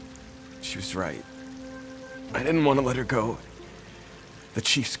 she was right. I didn't want to let her go. The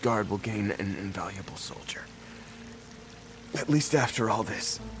chief's guard will gain an invaluable soldier. At least after all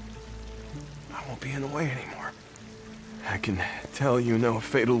this, I won't be in the way anymore. I can tell you know a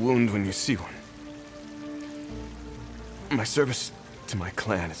fatal wound when you see one. My service to my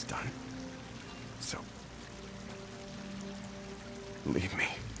clan is done. So, leave me.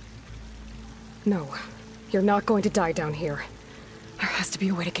 No, you're not going to die down here. There has to be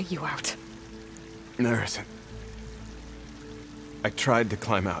a way to get you out. There isn't. I tried to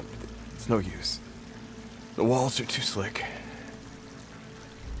climb out, but it's no use. The walls are too slick.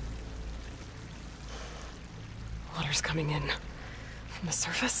 Water's coming in. From the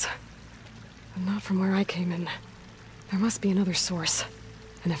surface? But not from where I came in. There must be another source.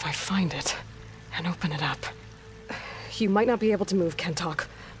 And if I find it, and open it up... You might not be able to move, Kentok,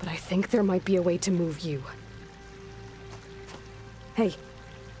 but I think there might be a way to move you. Hey.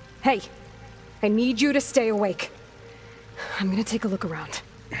 Hey! I need you to stay awake. I'm gonna take a look around.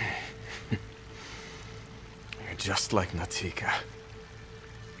 You're just like Natika.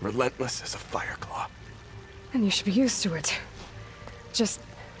 Relentless as a fireclaw. And you should be used to it. Just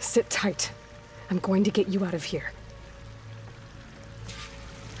sit tight. I'm going to get you out of here.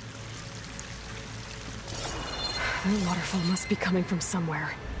 That waterfall must be coming from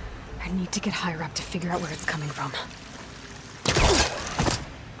somewhere. I need to get higher up to figure out where it's coming from.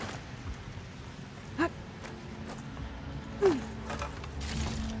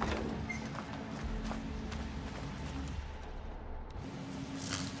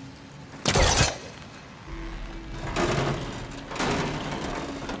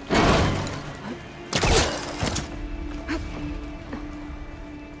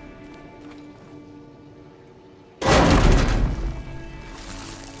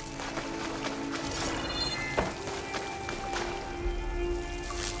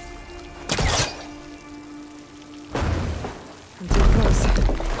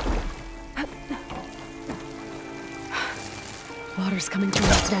 Water's coming through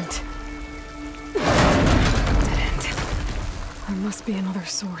that vent. Dead end. There must be another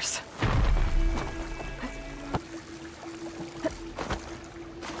source.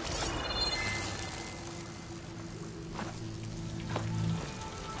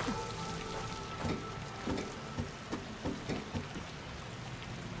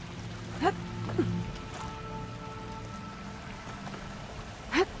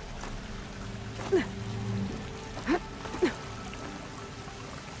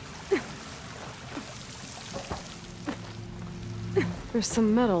 There's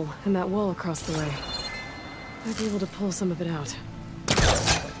some metal in that wall across the way. Might be able to pull some of it out.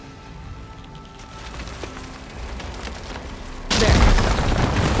 There.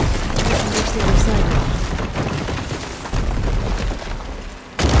 I can reach the other side now.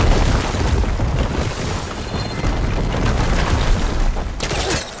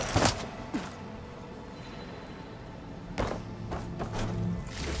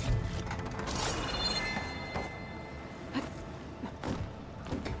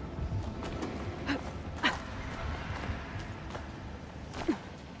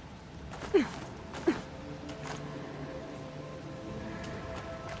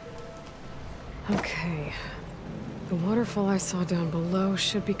 Okay. The waterfall I saw down below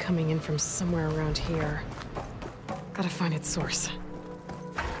should be coming in from somewhere around here. Gotta find its source.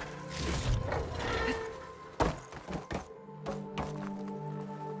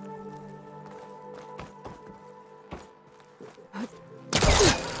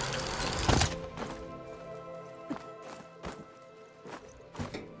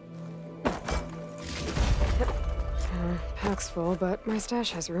 Pack's full, but my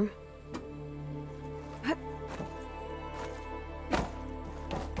stash has room.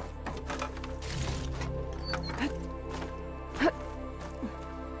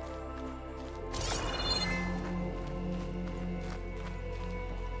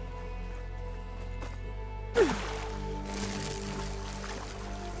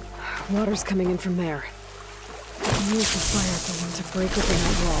 Water's coming in from there. I can use the fire thing to break open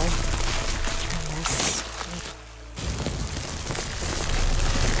that wall. Yes.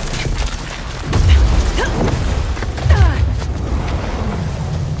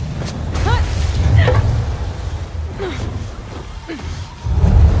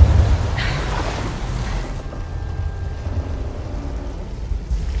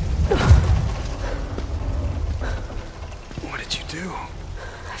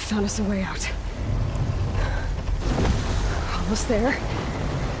 Found us a way out. Almost there.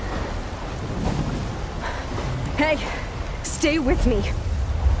 Hey! Stay with me!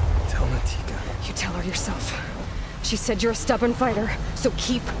 Tell Natika. You tell her yourself. She said you're a stubborn fighter, so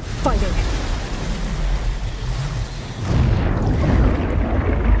keep fighting.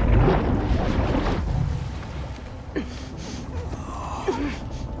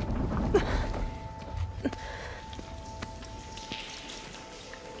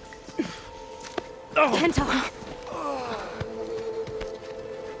 Kenta!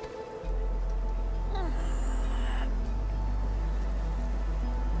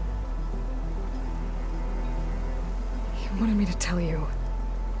 He wanted me to tell you.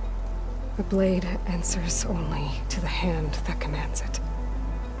 The blade answers only to the hand that commands it.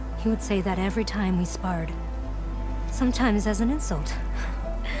 He would say that every time we sparred. Sometimes as an insult.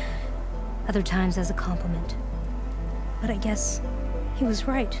 Other times as a compliment. But I guess he was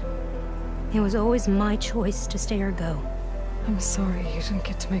right. It was always my choice to stay or go. I'm sorry you didn't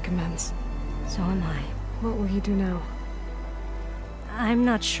get to make amends. So am I. What will you do now? I'm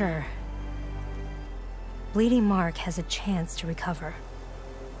not sure. Bleeding Mark has a chance to recover.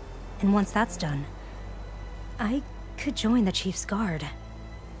 And once that's done, I could join the Chief's Guard.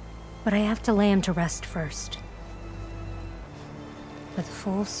 But I have to lay him to rest first. With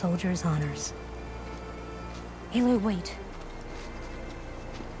full soldier's honors. Aloy, wait.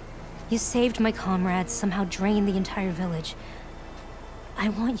 You saved my comrades, somehow drained the entire village. I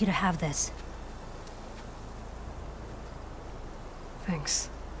want you to have this. Thanks.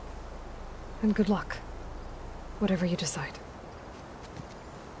 And good luck. Whatever you decide.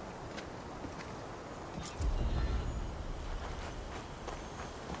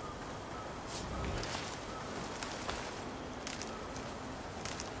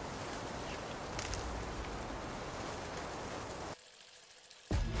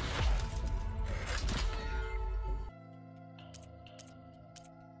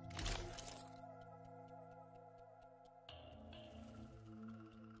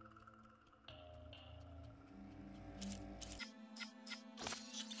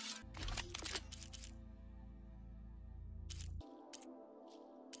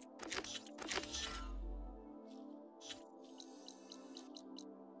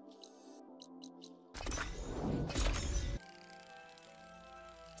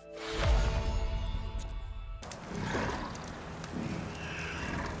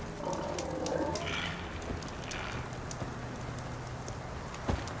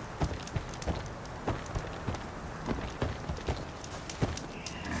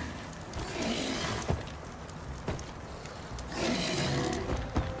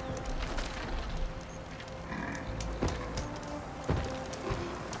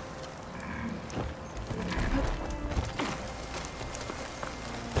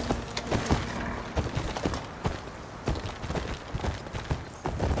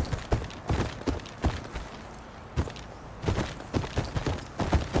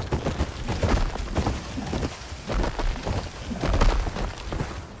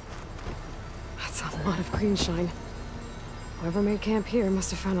 Green shine. Whoever made camp here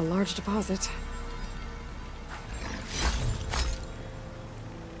must have found a large deposit.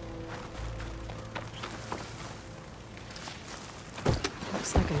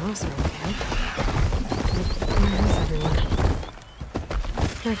 Looks like an Osro camp. But where is everyone?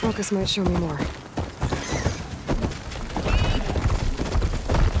 My focus might show me more.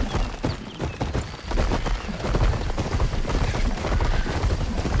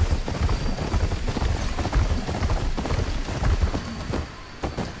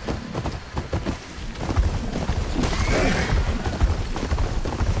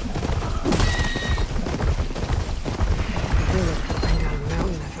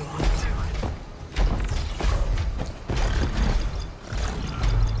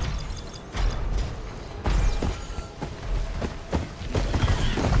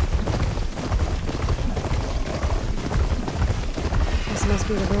 Must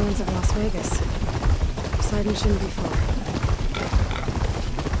be the ruins of Las Vegas. Poseidon shouldn't be far.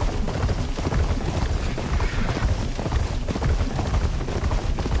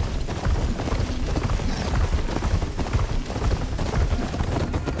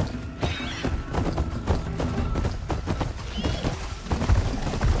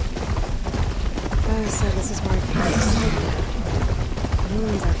 Guy said this is where I found Poseidon. The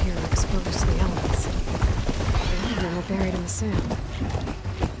ruins out here are exposed to the elements. A lot of them are buried in the sand.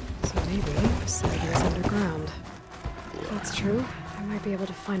 Maybe Poseidon's underground. If that's true, I might be able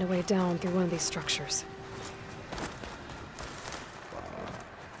to find a way down through one of these structures.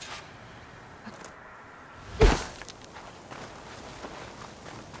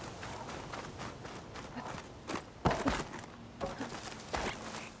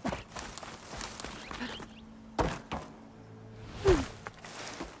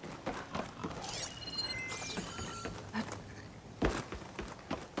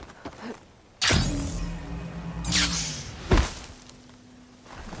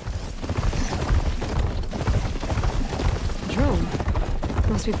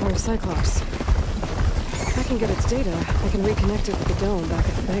 Must be part of Cyclops. If I can get its data, I can reconnect it with the dome back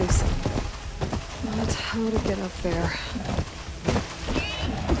at the base. But how to get up there?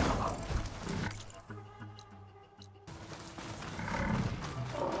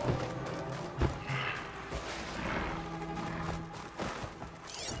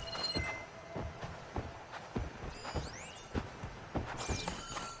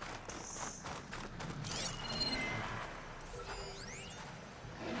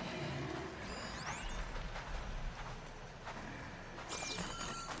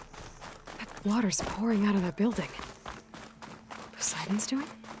 Water's pouring out of that building. Poseidon's doing?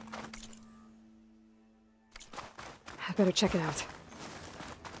 I better check it out.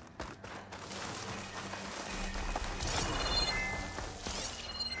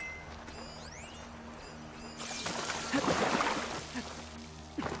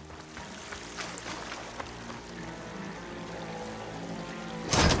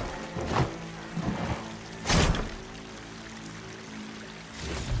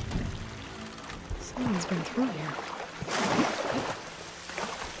 been through here.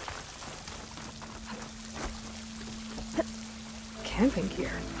 Camping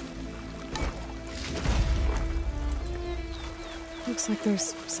gear. Looks like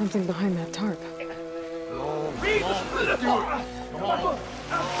there's something behind that tarp.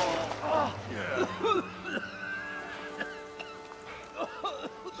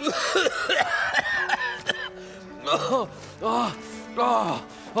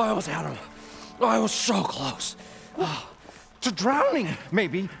 I almost had him. I was so close. To drowning,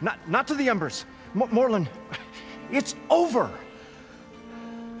 maybe. Not to the embers. Morlund, it's over.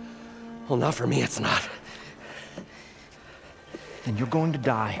 Well, not for me, it's not. Then you're going to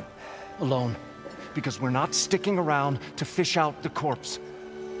die. Alone. Because we're not sticking around to fish out the corpse.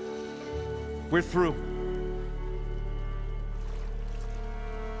 We're through.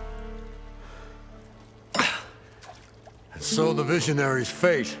 So the visionary's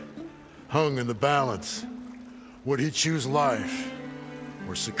fate hung in the balance. Would he choose life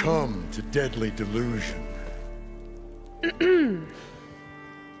or succumb to deadly delusion?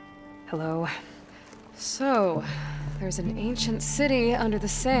 Hello. So, there's an ancient city under the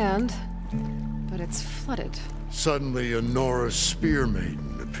sand, but it's flooded. Suddenly a Nora spear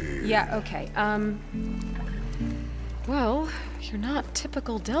maiden appeared. Yeah, okay, well, you're not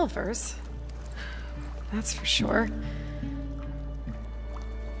typical Delvers. That's for sure.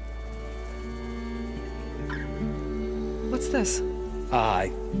 What's this?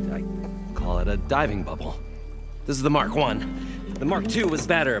 I call it a diving bubble. This is the Mark I. The Mark II was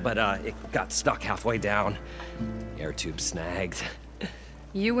better, but it got stuck halfway down. Air tube snagged.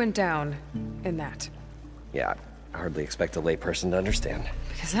 You went down in that. Yeah, I hardly expect a layperson to understand.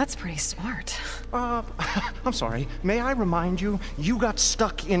 Because that's pretty smart. I'm sorry. May I remind you, you got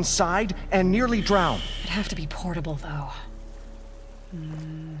stuck inside and nearly drowned. It'd have to be portable, though.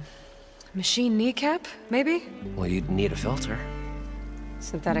 Machine kneecap, maybe? Well, you'd need a filter.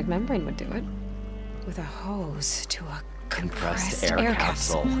 Synthetic membrane would do it. With a hose to a compressed air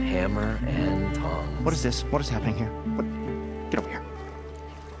capsule. Hammer and tongs. What is this? What is happening here? Get over here.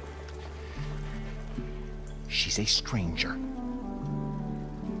 She's a stranger.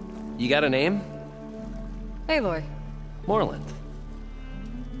 You got a name? Aloy. Morlund.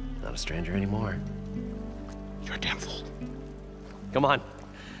 Not a stranger anymore. You're a damn fool. Come on.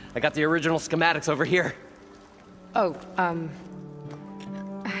 I got the original schematics over here. Oh,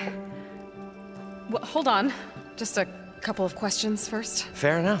 well, hold on. Just a couple of questions first.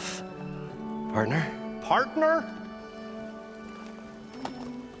 Fair enough. Partner? Partner?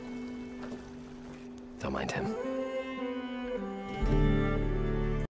 Don't mind him.